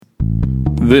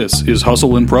This is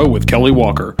Hustle and Pro with Kelly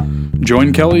Walker.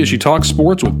 Join Kelly as she talks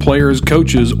sports with players,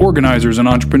 coaches, organizers, and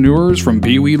entrepreneurs from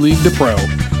Pee Wee League to Pro.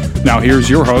 Now here's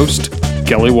your host,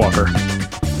 Kelly Walker.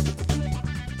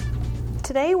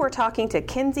 Today we're talking to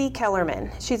Kenzie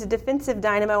Kellerman. She's a defensive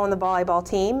dynamo on the volleyball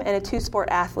team and a two-sport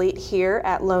athlete here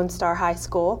at Lone Star High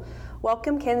School.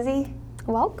 Welcome, Kenzie.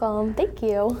 Welcome. Thank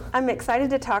you. I'm excited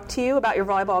to talk to you about your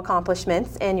volleyball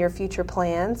accomplishments and your future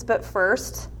plans, but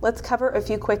first, let's cover a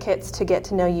few quick hits to get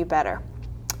to know you better.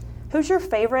 Who's your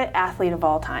favorite athlete of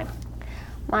all time?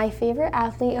 My favorite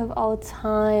athlete of all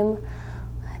time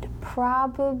would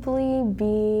probably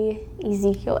be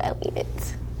Ezekiel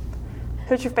Elliott.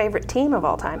 Who's your favorite team of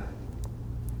all time?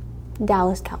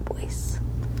 Dallas Cowboys.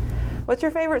 What's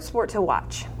your favorite sport to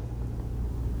watch?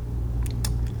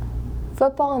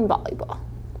 Football and volleyball.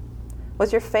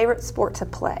 What's your favorite sport to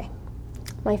play?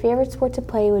 My favorite sport to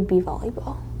play would be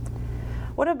volleyball.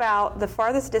 What about the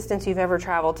farthest distance you've ever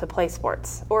traveled to play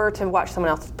sports or to watch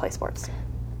someone else play sports?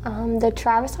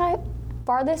 The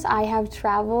farthest I have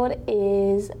traveled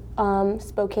is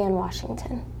Spokane,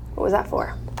 Washington. What was that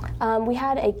for? We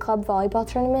had a club volleyball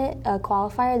tournament, a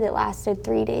qualifier that lasted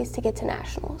 3 days to get to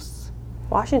nationals.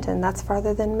 Washington, that's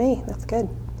farther than me. That's good.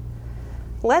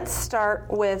 Let's start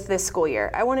with this school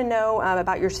year. I want to know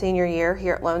about your senior year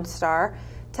here at Lone Star.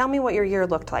 Tell me what your year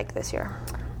looked like this year.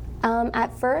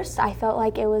 At first, I felt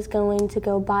like it was going to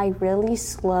go by really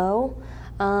slow.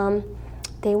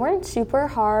 They weren't super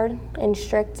hard and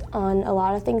strict on a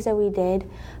lot of things that we did,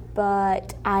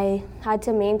 but I had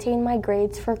to maintain my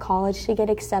grades for college to get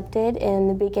accepted in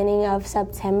the beginning of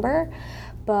September,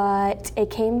 but it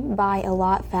came by a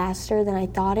lot faster than I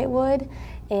thought it would,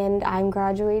 and I'm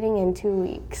graduating in 2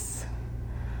 weeks.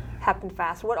 Happened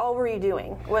fast. What all were you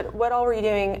doing? What all were you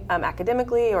doing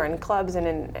academically or in clubs and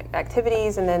in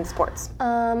activities and then sports?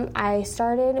 I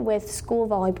started with school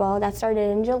volleyball. That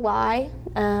started in July.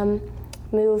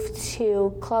 Moved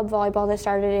to club volleyball that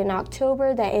started in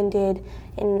October, that ended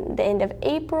in the end of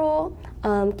April,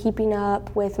 keeping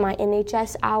up with my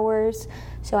NHS hours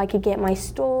so I could get my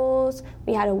stoles.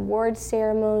 We had awards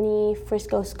ceremony,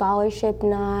 Frisco Scholarship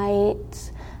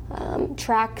Night,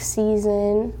 track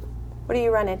season. What do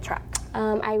you run in track?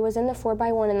 I was in the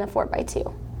 4x1 and the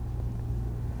 4x2.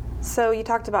 So you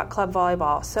talked about club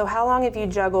volleyball. So how long have you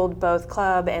juggled both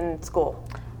club and school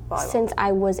volleyball? Since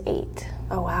I was 8.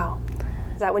 Oh, wow.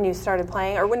 Is that when you started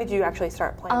playing, or when did you actually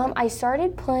start playing? I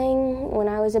started playing when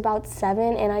I was about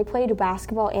 7, and I played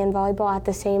basketball and volleyball at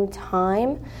the same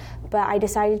time, but I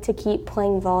decided to keep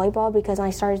playing volleyball because I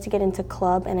started to get into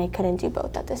club, and I couldn't do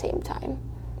both at the same time.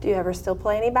 Do you ever still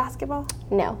play any basketball?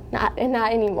 No, not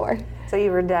anymore. So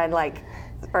you were done like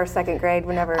first, second grade,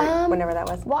 whenever that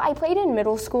was? Well, I played in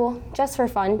middle school just for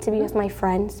fun, to be with my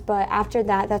friends, but after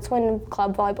that, that's when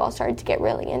club volleyball started to get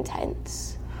really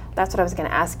intense. That's what I was going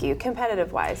to ask you,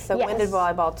 competitive-wise. So Yes. When did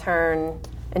volleyball turn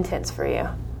intense for you?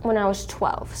 When I was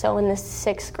 12, so in the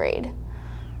 6th grade.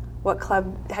 What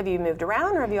club, have you moved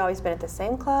around, or have you always been at the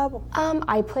same club?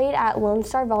 I played at Lone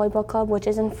Star Volleyball Club, which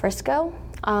is in Frisco.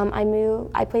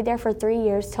 I played there for 3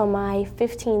 years till my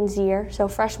 15th year. So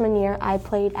freshman year, I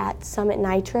played at Summit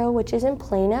Nitro, which is in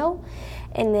Plano.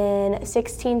 And then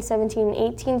 16, 17, and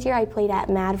 18th year, I played at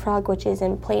Mad Frog, which is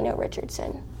in Plano,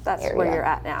 Richardson. That's area. where you're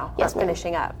at now. Yes, or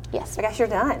finishing up. Yes. I guess you're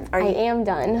done. I am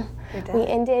done. You're done. We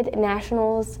ended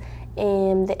nationals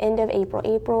in the end of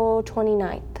April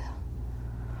 29th.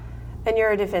 And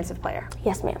you're a defensive player?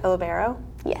 Yes, ma'am. A libero?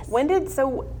 Yes.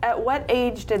 At what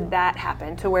age did that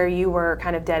happen to where you were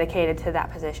kind of dedicated to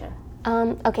that position?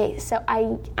 Okay, so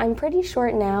I'm pretty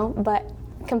short now, but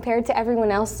compared to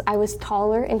everyone else, I was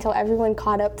taller until everyone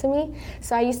caught up to me.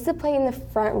 So I used to play in the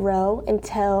front row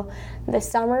until the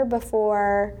summer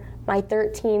before my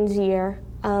 13th year.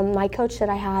 My coach that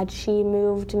I had, she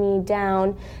moved me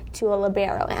down to a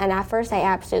libero, and at first I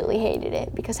absolutely hated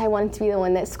it because I wanted to be the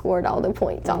one that scored all the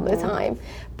points all the time.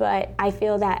 But I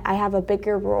feel that I have a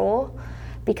bigger role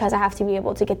because I have to be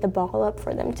able to get the ball up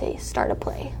for them to start a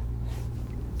play.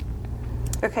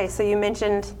 Okay, so you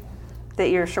mentioned that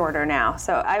you're shorter now.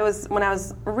 So when I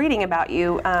was reading about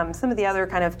you, some of the other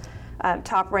kind of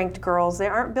top-ranked girls, they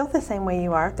aren't built the same way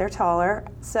you are. They're taller.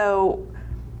 So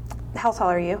how tall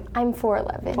are you? I'm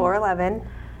 4'11". 4'11".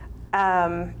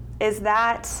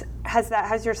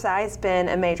 Has your size been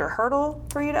a major hurdle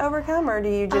for you to overcome, or do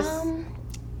you just?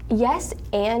 Yes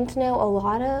and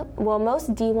no.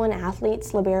 Most D1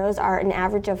 athletes, liberos, are an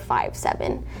average of 5'7".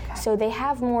 Okay. So they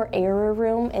have more air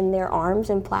room in their arms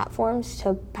and platforms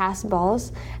to pass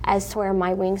balls, as to where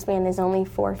my wingspan is only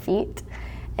 4 feet.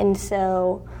 And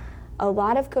so a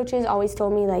lot of coaches always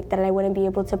told me like that I wouldn't be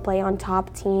able to play on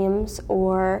top teams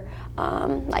or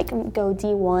like go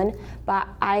D1, but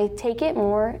I take it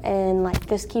more and like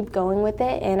just keep going with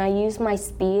it, and I use my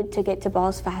speed to get to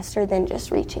balls faster than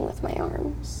just reaching with my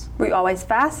arms. Were you always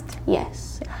fast?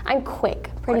 Yes. I'm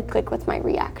pretty quick with my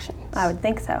reactions. I would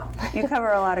think so. You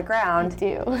cover a lot of ground. I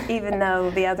do. Even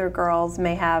though the other girls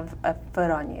may have a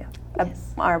foot on you.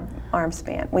 Yes.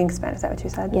 Wingspan, is that what you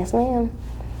said? Yes, ma'am.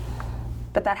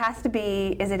 But that has to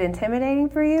be, is it intimidating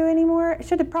for you anymore?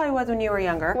 It probably was when you were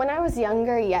younger. When I was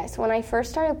younger, yes. When I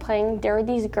first started playing, there were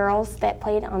these girls that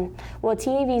played on,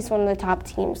 TEV is one of the top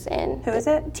teams in. Who is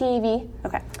it? TEV.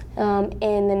 Okay.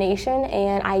 In the nation,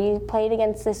 and I played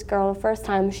against this girl the first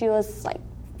time. She was like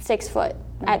 6 foot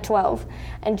at 12,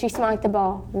 and she smacked the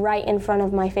ball right in front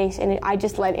of my face, and I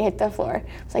just let it hit the floor.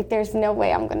 It's like, there's no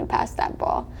way I'm going to pass that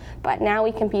ball. But now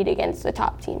we compete against the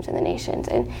top teams in the nations,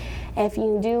 and if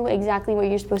you do exactly what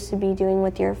you're supposed to be doing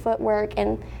with your footwork,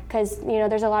 and because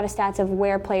there's a lot of stats of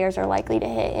where players are likely to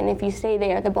hit, and if you stay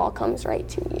there, the ball comes right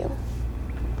to you.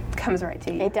 Comes right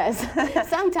to you. It does.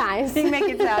 Sometimes. You make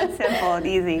it sound simple and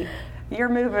easy. You're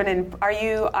moving, and are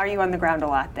you on the ground a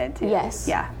lot then too? Yes.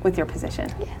 Yeah, with your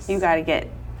position. Yes. You got to get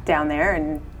down there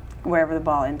and wherever the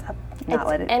ball ends up,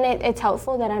 it's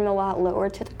helpful that I'm a lot lower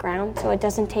to the ground, so it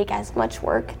doesn't take as much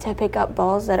work to pick up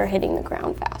balls that are hitting the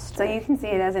ground fast. So you can see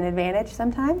it as an advantage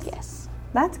sometimes? Yes.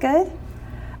 That's good.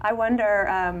 I wonder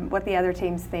what the other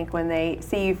teams think when they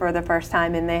see you for the first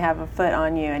time and they have a foot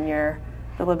on you and you're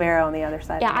the libero on the other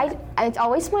side. Yeah, it's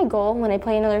always my goal when I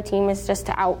play another team is just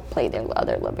to outplay their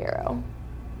other libero.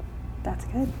 That's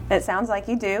good. It sounds like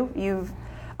you do. You've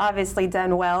obviously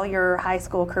done well your high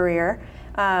school career.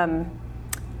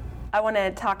 I want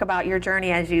to talk about your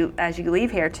journey as you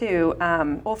leave here too. I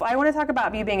want to talk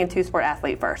about you being a two-sport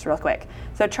athlete first, real quick.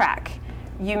 So track.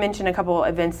 You mentioned a couple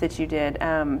events that you did.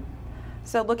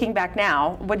 So looking back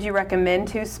now, would you recommend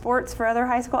two sports for other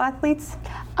high school athletes?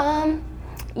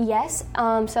 Yes.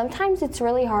 Sometimes it's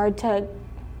really hard to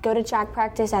go to track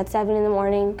practice at 7 in the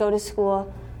morning, go to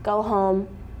school, go home,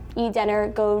 eat dinner,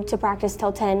 go to practice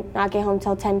till 10, not get home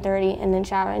till 10:30, and then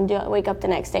shower and wake up the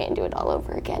next day and do it all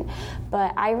over again.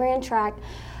 But I ran track.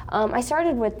 I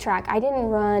started with track. I didn't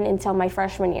run until my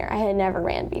freshman year. I had never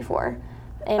ran before.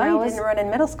 And you didn't run in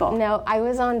middle school? No, I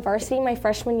was on varsity my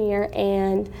freshman year,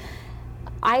 and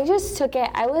I just took it.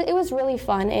 It was really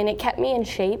fun, and it kept me in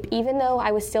shape. Even though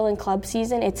I was still in club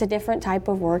season, it's a different type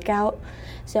of workout.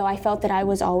 So I felt that I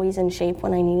was always in shape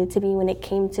when I needed to be. When it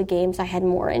came to games, I had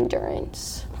more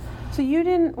endurance. So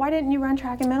why didn't you run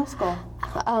track in middle school?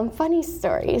 Funny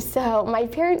story. So my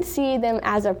parents see them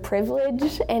as a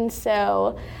privilege, and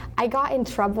so I got in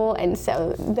trouble, and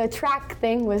so the track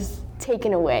thing was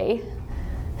taken away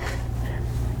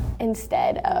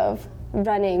instead of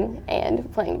running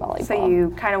and playing volleyball. So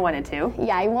you kind of wanted to?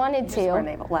 Yeah, I wanted to. You just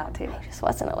weren't allowed to. I just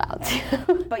wasn't allowed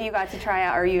to. But you got to try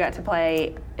out, or you got to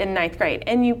play in 9th grade,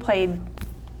 and you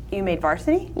made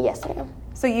varsity? Yes, ma'am.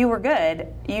 So you were good.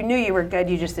 You knew you were good.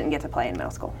 You just didn't get to play in middle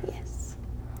school. Yes.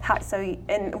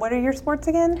 And what are your sports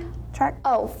again? Track?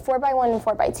 4x1 and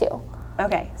 4x2.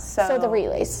 Okay. So the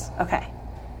relays. Okay.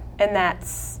 And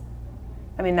that's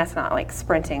not like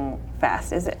sprinting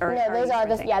fast, is it? Or no, those are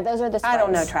the sprints. I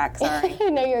don't know track, sorry.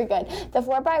 No, you're good. The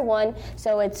 4x1,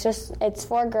 so it's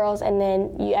 4 girls, and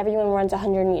then everyone runs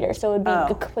 100 meters, so it would be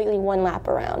completely one lap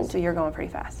around. So you're going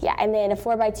pretty fast. Yeah, and then a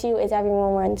 4x2 is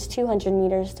everyone runs 200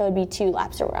 meters, so it'd be 2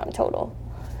 laps around total.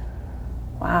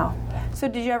 Wow. So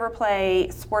did you ever play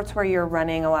sports where you're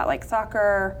running a lot, like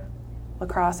soccer,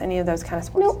 lacrosse, any of those kind of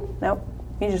sports? Nope.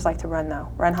 You just like to run though.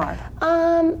 Run hard.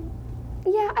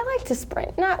 Yeah, I like to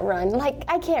sprint, not run. Like,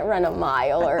 I can't run a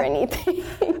mile or anything.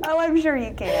 Oh, I'm sure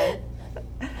you can.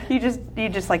 You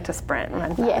just like to sprint and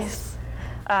run fast.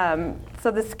 Yes. So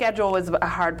the schedule was a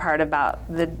hard part about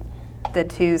the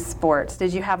two sports.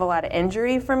 Did you have a lot of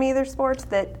injury from either sports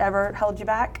that ever held you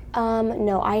back?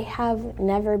 No, I have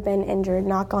never been injured,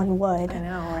 knock on wood. I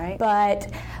know, right?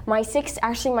 But my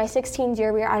 16th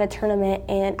year, we were at a tournament,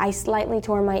 and I slightly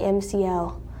tore my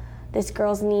MCL. This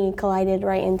girl's knee collided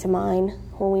right into mine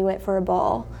when we went for a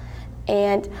ball.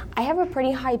 And I have a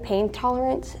pretty high pain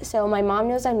tolerance, so my mom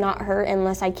knows I'm not hurt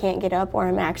unless I can't get up or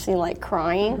I'm actually like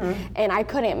crying. Mm-hmm. And I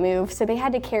couldn't move, so they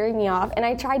had to carry me off. And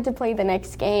I tried to play the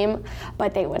next game,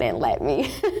 but they wouldn't let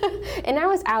me. And I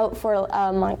was out for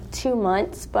like 2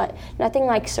 months, but nothing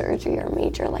like surgery or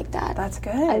major like that. That's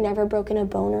good. I've never broken a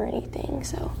bone or anything,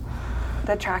 so.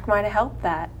 The track might have helped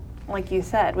that, like you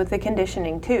said, with the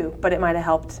conditioning too, but it might have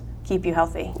helped keep you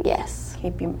healthy. Yes.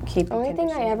 Keep you The only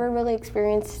thing I ever really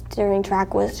experienced during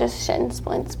track was just shin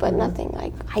splints, but nothing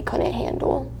like I couldn't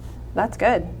handle. That's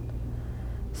good.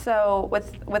 So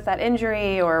with that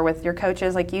injury or with your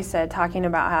coaches, like you said, talking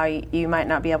about how you might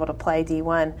not be able to play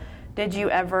D1, did you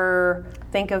ever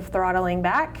think of throttling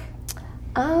back?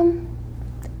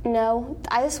 No.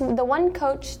 The one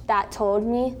coach that told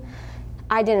me,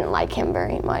 I didn't like him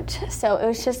very much. So it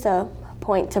was just a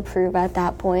point to prove at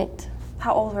that point.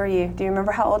 How old were you? Do you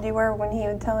remember how old you were when he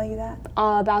would tell you that?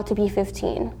 About to be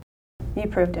 15. You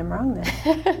proved him wrong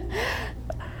then.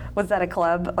 Was that a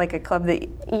club that...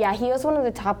 Yeah, he was one of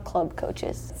the top club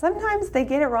coaches. Sometimes they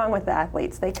get it wrong with the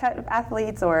athletes. They cut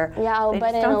athletes or they just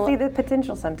don't see the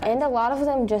potential sometimes. And a lot of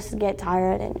them just get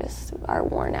tired and just are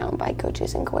worn out by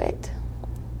coaches and quit.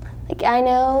 Like, I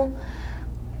know,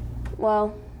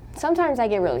 well, sometimes I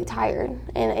get really tired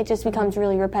and it just becomes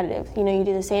really repetitive. You know, you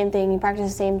do the same thing, you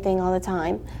practice the same thing all the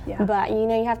time. Yeah. But, you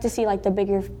know, you have to see, like, the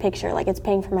bigger picture. Like, it's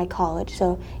paying for my college,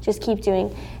 so just keep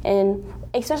doing. And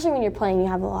especially when you're playing, you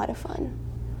have a lot of fun.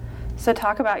 So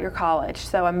talk about your college.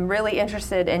 So I'm really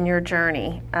interested in your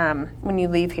journey when you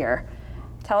leave here.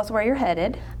 Tell us where you're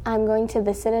headed. I'm going to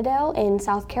the Citadel in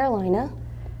South Carolina.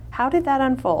 How did that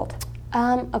unfold?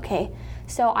 Okay,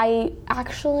 so I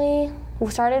actually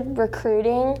started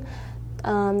recruiting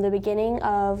the beginning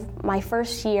of my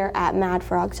first year at Mad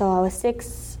Frog. So I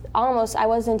was I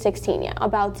wasn't 16 yet,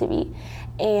 about to be.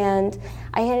 And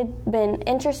I had been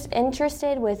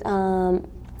interested with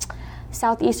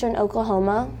Southeastern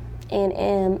Oklahoma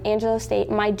and Angelo State.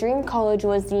 My dream college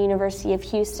was the University of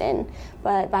Houston,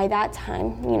 but by that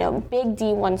time, you know, big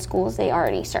D1 schools, they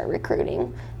already start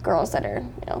recruiting girls that are,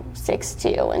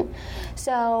 6'2". And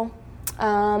so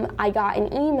I got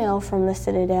an email from the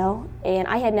Citadel, and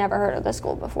I had never heard of the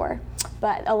school before.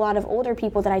 But a lot of older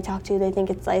people that I talk to, they think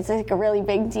it's like a really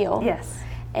big deal. Yes.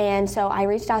 And so I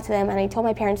reached out to them, and I told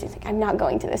my parents, I'm not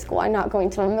going to this school. I'm not going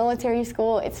to a military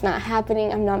school. It's not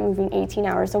happening. I'm not moving 18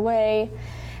 hours away.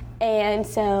 And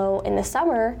so in the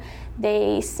summer,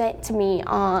 they sent me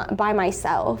by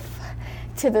myself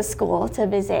to the school to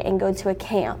visit and go to a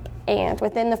camp. And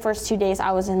within the first 2 days,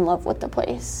 I was in love with the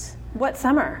place. What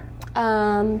summer?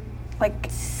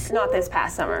 Not this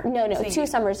past summer. No, so 2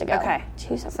 summers ago. Okay.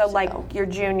 2 summers ago. ago. Your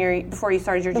junior, before you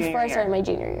started your junior year? Before I started my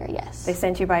junior year, yes. They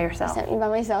sent you by yourself? They sent me by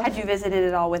myself. Had you visited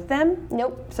at all with them?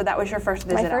 Nope. So that was your first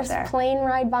visit out there? My first plane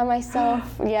ride by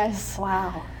myself, yes.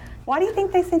 Wow. Why do you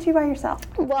think they sent you by yourself?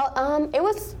 Well,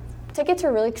 tickets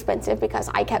were really expensive because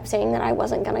I kept saying that I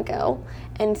wasn't going to go.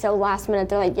 And so last minute,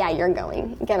 they're like, yeah, you're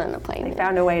going. Get on the plane. They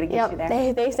found a way to get you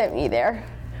there. They sent me there.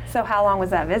 So how long was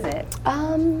that visit?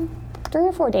 3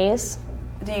 or 4 days.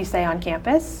 Do you stay on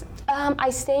campus? I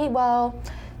stayed,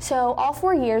 so all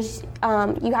 4 years,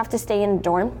 you have to stay in a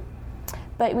dorm.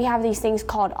 But we have these things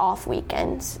called off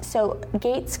weekends. So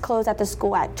gates close at the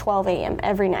school at 12 a.m.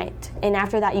 every night. And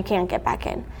after that, you can't get back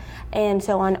in. And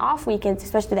so on off weekends,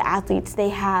 especially the athletes, they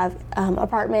have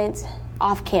apartments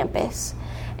off campus.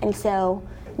 And so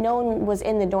no one was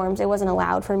in the dorms. It wasn't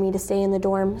allowed for me to stay in the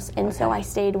dorms. And so I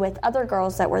stayed with other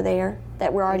girls that were there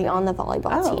that were already on the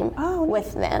volleyball team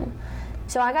with them.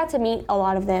 So I got to meet a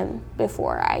lot of them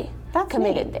before I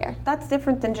committed there. That's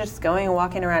different than just going and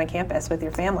walking around a campus with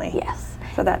your family. Yes.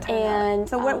 So that time. And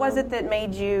so what was it that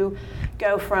made you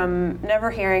go from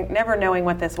never knowing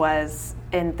what this was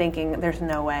and thinking there's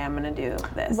no way I'm going to do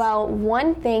this? Well,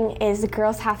 one thing is the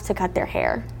girls have to cut their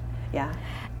hair. Yeah.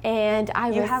 And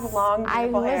I have long,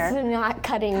 beautiful hair. I was not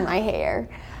cutting my hair.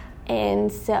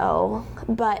 And so,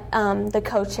 but the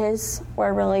coaches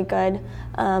were really good.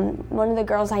 One of the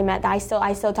girls I met, I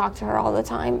still talk to her all the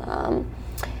time.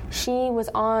 She was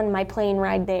on my plane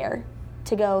ride there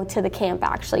to go to the camp,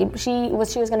 actually. She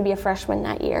was going to be a freshman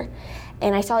that year.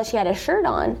 And I saw that she had a shirt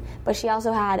on, but she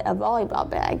also had a volleyball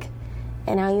bag.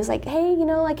 And I was like, hey,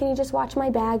 can you just watch my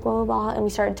bag, blah, blah, blah. And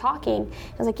we started talking.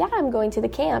 I was like, yeah, I'm going to the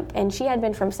camp. And she had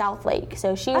been from South Lake,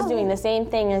 so she was doing the same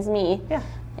thing as me. Yeah.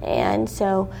 And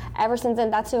so ever since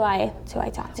then, that's who I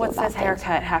talked to. What's this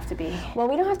haircut have to be? Well,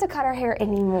 we don't have to cut our hair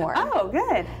anymore. Oh,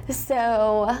 good.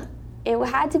 So it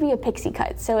had to be a pixie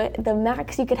cut. So the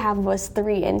max you could have was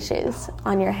 3 inches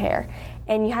on your hair.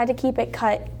 And you had to keep it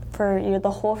cut for the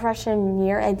whole freshman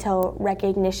year until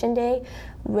recognition day,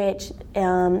 which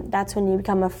that's when you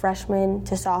become a freshman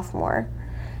to sophomore.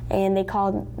 And they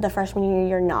called the freshman year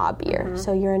your knob year. Mm-hmm.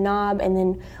 So you're a knob, and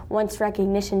then once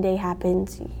recognition day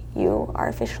happens, you are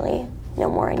officially no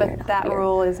more in your knob year. But that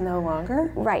rule is no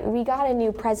longer? Right. We got a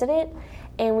new president,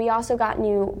 and we also got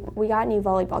new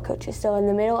volleyball coaches. So in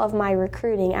the middle of my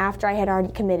recruiting, after I had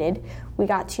already committed, we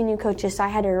got 2 new coaches, so I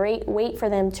had to wait for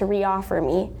them to reoffer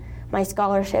me my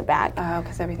scholarship back. Oh,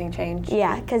 because everything changed?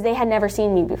 Yeah, because they had never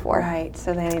seen me before. Right,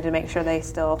 so they need to make sure they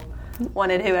still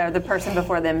wanted whoever the person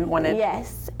before them wanted.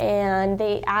 Yes, and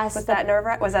they asked. Was that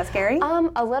nerve-wracking? Was that scary?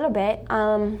 A little bit.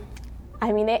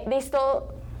 I mean,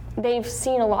 they've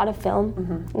seen a lot of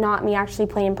film, not me actually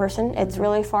play in person. It's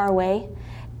really far away.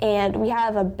 And we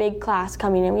have a big class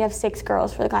coming in. We have 6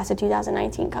 girls for the class of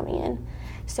 2019 coming in.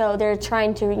 So they're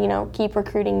trying to, keep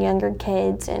recruiting younger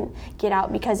kids and get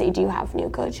out because they do have new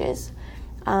coaches.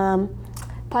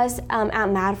 Plus, at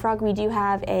Mad Frog, we do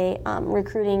have a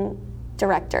recruiting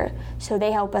director. So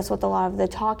they help us with a lot of the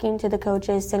talking to the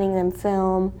coaches, sending them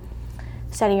film,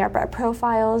 setting up our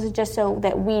profiles, just so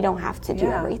that we don't have to do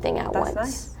everything at once.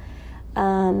 That's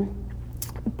nice.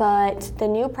 But the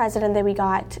new president that we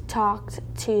got talked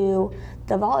to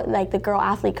the girl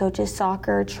athlete coaches,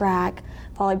 soccer, track,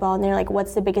 volleyball, and they're like,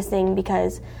 what's the biggest thing?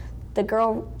 Because the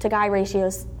girl to guy ratio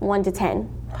is 1 to 10.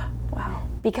 Wow.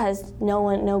 Because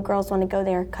no girls want to go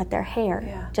there cut their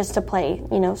hair just to play,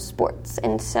 sports.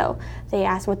 And so they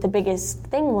asked what the biggest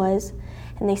thing was,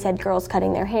 and they said girls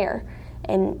cutting their hair.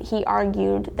 And he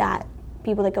argued that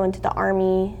people that go into the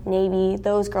Army, Navy,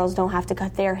 those girls don't have to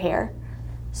cut their hair.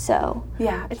 So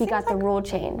he got the rule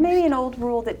changed. Maybe an old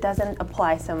rule that doesn't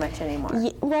apply so much anymore.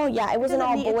 It was an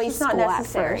all-boys school at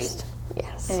first.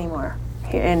 Yes. Anymore.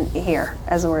 Here,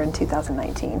 as we're in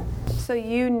 2019. So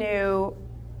you knew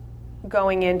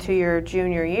going into your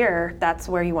junior year, that's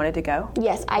where you wanted to go?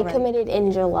 Yes, I committed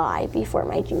in July before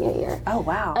my junior year. Oh,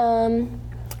 wow.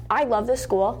 I love the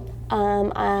school.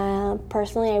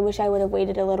 Personally, I wish I would have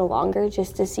waited a little longer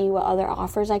just to see what other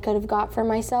offers I could have got for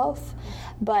myself.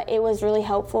 But it was really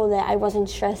helpful that I wasn't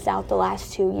stressed out the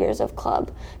last 2 years of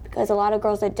club, because a lot of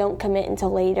girls that don't commit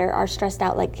until later are stressed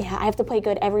out, like, I have to play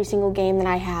good every single game that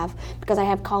I have because I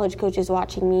have college coaches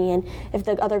watching me, and if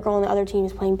the other girl on the other team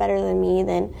is playing better than me,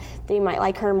 then they might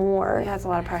like her more. Yeah, it's a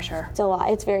lot of pressure. It's a lot.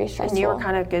 It's very stressful. And you were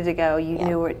kind of good to go. You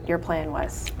knew what your plan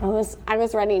was. I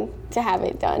was ready to have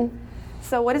it done.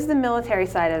 So what does the military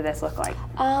side of this look like?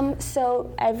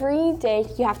 So every day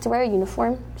you have to wear a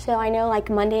uniform. So I know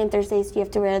Monday and Thursdays you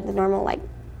have to wear the normal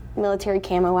military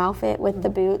camo outfit with the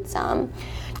boots.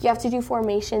 You have to do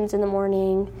formations in the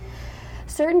morning.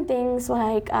 Certain things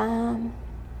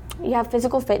you have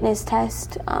physical fitness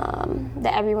test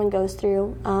that everyone goes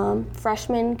through.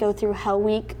 Freshmen go through Hell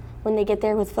Week when they get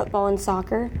there with football and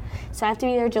soccer. So I have to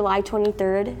be there July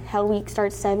 23rd. Hell Week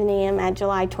starts 7 a.m. at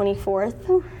July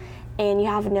 24th. And you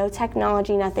have no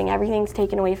technology, nothing. Everything's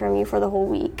taken away from you for the whole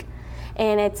week.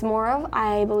 And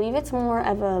I believe it's more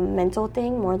of a mental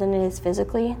thing more than it is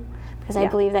physically. Because I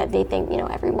believe that they think,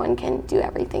 everyone can do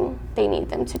everything they need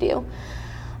them to do.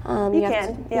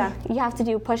 You have to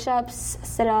do push-ups,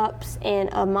 sit-ups, and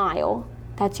a mile.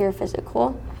 That's your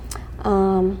physical.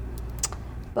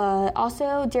 But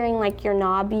also during your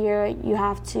knob year, you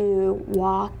have to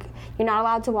walk. You're not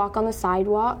allowed to walk on the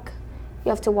sidewalk. You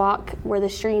have to walk where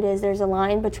the street is. There's a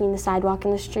line between the sidewalk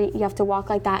and the street. You have to walk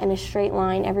like that in a straight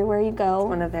line everywhere you go. It's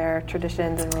one of their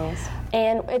traditions and rules.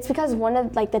 And it's because one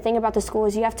of the thing about the school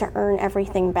is you have to earn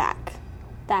everything back.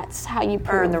 That's how you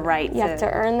prove. Earn the right. You have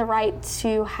to earn the right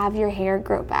to have your hair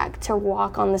grow back, to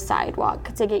walk on the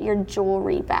sidewalk, to get your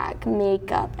jewelry back,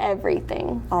 makeup,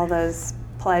 everything. All those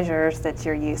pleasures that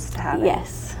you're used to having.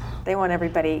 Yes. They want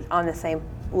everybody on the same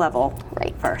level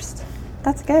first.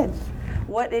 That's good.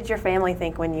 What did your family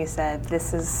think when you said,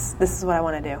 this is what I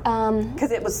want to do?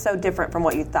 Because it was so different from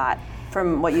what you thought,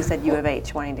 from what you said U of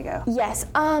H wanting to go. Yes.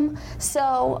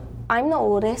 So I'm the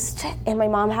oldest, and my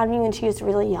mom had me when she was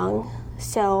really young.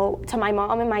 So to my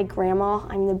mom and my grandma,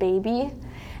 I'm the baby.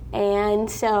 And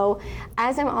so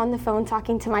as I'm on the phone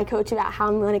talking to my coach about how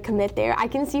I'm going to commit there, I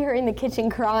can see her in the kitchen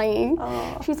crying.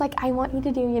 Oh. She's like, I want you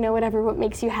to do, what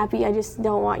makes you happy. I just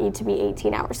don't want you to be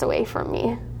 18 hours away from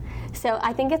me. So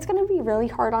I think it's going to be really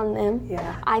hard on them.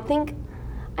 Yeah. I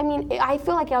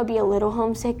feel like I'll be a little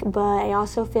homesick, but I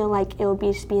also feel like it'll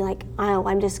just be like, oh,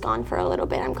 I'm just gone for a little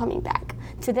bit. I'm coming back.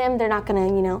 To them, they're not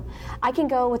going to, I can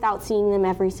go without seeing them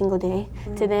every single day.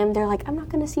 Mm-hmm. To them, they're like, I'm not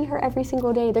going to see her every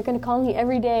single day. They're going to call me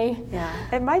every day. Yeah.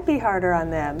 It might be harder on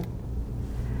them.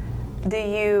 Do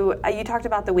you talked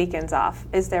about the weekends off.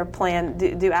 Is there plan,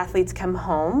 do athletes come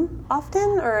home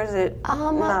often, or is it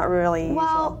not really usual?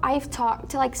 Well, I've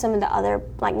talked to some of the other,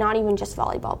 not even just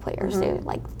volleyball players,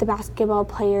 the basketball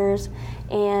players,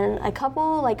 and a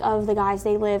couple of the guys,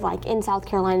 they live in South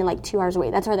Carolina, 2 hours away.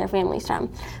 That's where their family's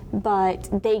from. But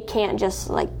they can't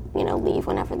just leave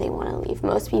whenever they want to leave.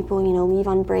 Most people, leave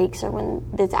on breaks or when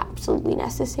it's absolutely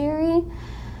necessary.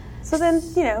 So then,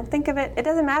 think of it. It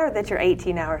doesn't matter that you're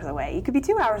 18 hours away. You could be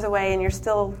 2 hours away and you're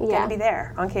still going to be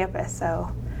there on campus.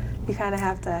 So you kind of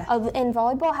have to. And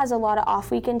volleyball has a lot of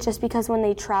off weekends just because when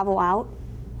they travel out,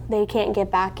 they can't get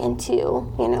back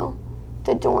into,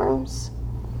 the dorms.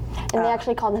 And they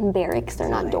actually call them barracks. They're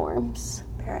not dorms.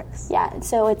 Barracks. Yeah,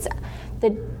 so it's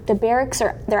the barracks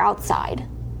they're outside.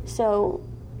 So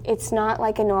it's not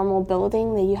like a normal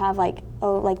building that you have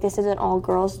this is an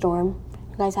all-girls dorm.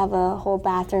 You guys have a whole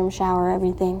bathroom, shower,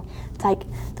 everything. It's like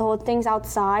the whole thing's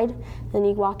outside, then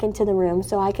you walk into the room.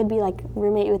 So I could be like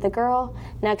roommate with a girl,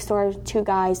 next door 2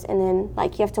 guys, and then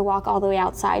like you have to walk all the way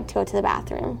outside to go to the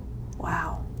bathroom.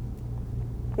 Wow.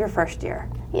 Your first year?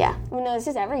 Yeah. Well, no, this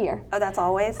is every year. Oh, that's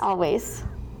always? Always.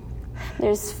 And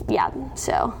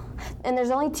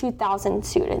there's only 2,000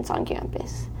 students on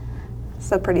campus.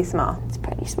 So pretty small. It's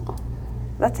pretty small.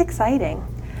 That's exciting.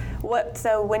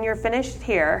 So when you're finished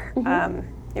here,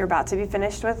 you're about to be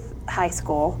finished with high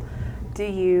school.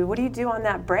 What do you do on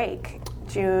that break?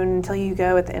 June until you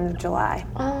go at the end of July?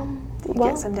 Do you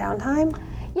get some downtime?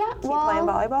 Yeah. Keep playing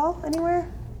volleyball anywhere?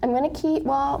 I'm going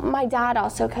to my dad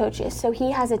also coaches, so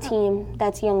he has a team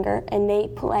that's younger, and they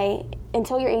play,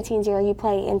 until you're 18 you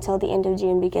play until the end of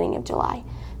June, beginning of July.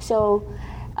 So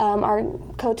our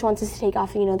coach wants us to take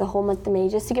off, the whole month of May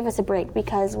just to give us a break,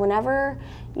 because whenever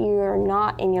you're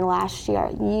not in your last year,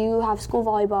 you have school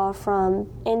volleyball from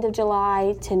end of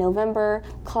July to November,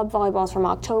 club volleyball is from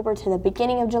October to the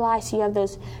beginning of July, so you have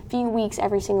those few weeks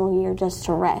every single year just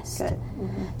to rest. Good.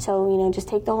 Mm-hmm. So, just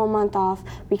take the whole month off.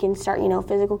 We can start,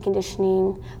 physical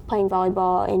conditioning, playing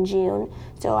volleyball in June.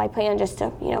 So I plan just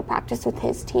to, practice with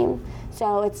his team.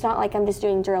 So it's not like I'm just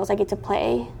doing drills. I get to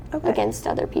play against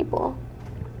other people.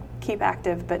 Keep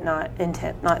active, but not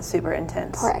super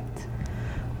intense. Correct.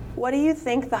 What do you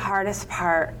think the hardest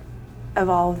part of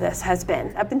all of this has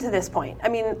been up until this point? I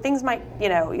mean, things might,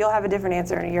 you'll have a different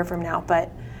answer in a year from now,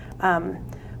 but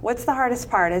what's the hardest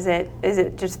part? Is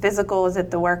it just physical? Is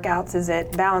it the workouts? Is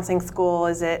it balancing school?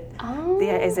 Is it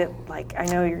like, I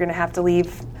know you're going to have to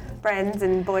leave friends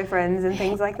and boyfriends and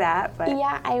things like that, but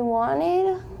yeah,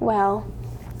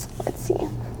 let's see.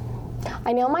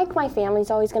 I know my family's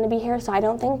always going to be here, so I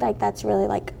don't think that's really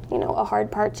a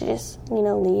hard part to just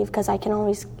leave, because I can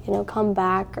always come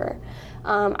back. Or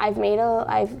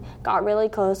I've got really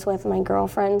close with my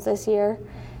girlfriends this year,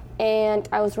 and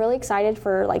I was really excited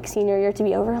for senior year to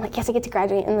be over. I'm like, yes, I get to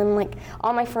graduate, and then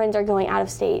all my friends are going out of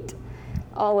state,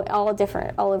 all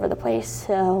different, all over the place.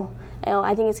 So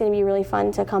I think it's going to be really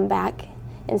fun to come back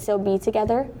and still be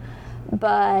together,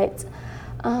 but.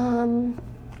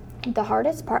 The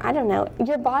hardest part, I don't know,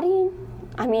 your body,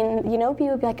 people would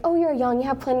be like, oh, you're young, you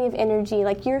have plenty of energy,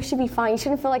 you should be fine, you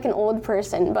shouldn't feel like an old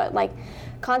person, but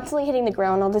constantly hitting the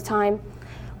ground all the time,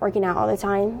 working out all the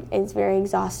time is very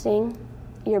exhausting.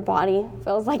 Your body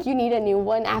feels like you need a new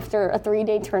one after a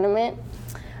 3-day tournament.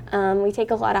 We take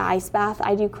a lot of ice bath.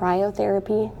 I do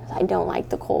cryotherapy. I don't like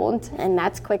the cold, and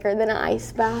that's quicker than an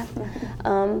ice bath.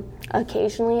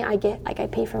 Occasionally I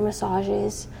pay for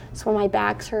massages, so when my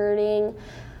back's hurting.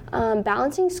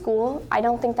 Balancing school, I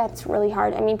don't think that's really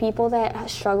hard. People that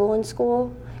struggle in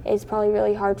school, it's probably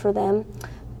really hard for them.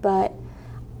 But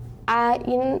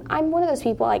I'm one of those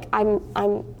people,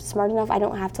 I'm smart enough, I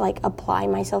don't have to apply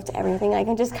myself to everything. I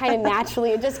can just kind of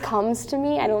naturally, it just comes to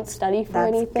me. I don't study for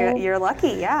anything. Good. You're lucky,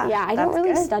 yeah. Yeah, I don't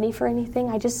really study for anything.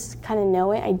 I just kind of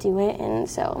know it, I do it, and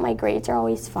so my grades are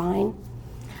always fine.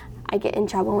 I get in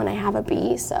trouble when I have a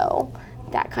B, so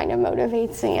that kind of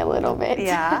motivates me a little bit.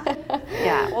 Yeah.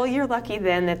 Yeah. Well, you're lucky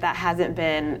then that hasn't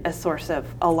been a source of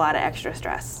a lot of extra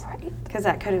stress. Right. Because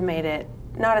that could have made it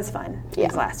not as fun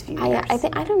these last few years.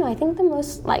 I don't know. I think the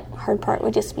most hard part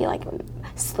would just be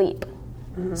sleep.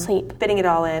 Mm-hmm. Sleep. Fitting it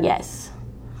all in. Yes.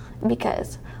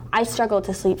 Because I struggle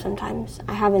to sleep sometimes.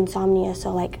 I have insomnia,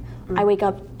 so I wake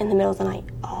up in the middle of the night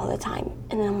all the time.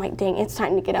 And then I'm like, dang, it's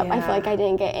time to get up. Yeah. I feel like I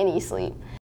didn't get any sleep.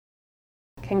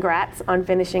 Congrats on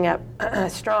finishing up a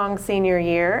strong senior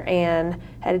year and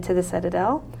headed to the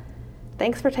Citadel.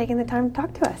 Thanks for taking the time to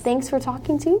talk to us. Thanks for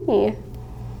talking to me.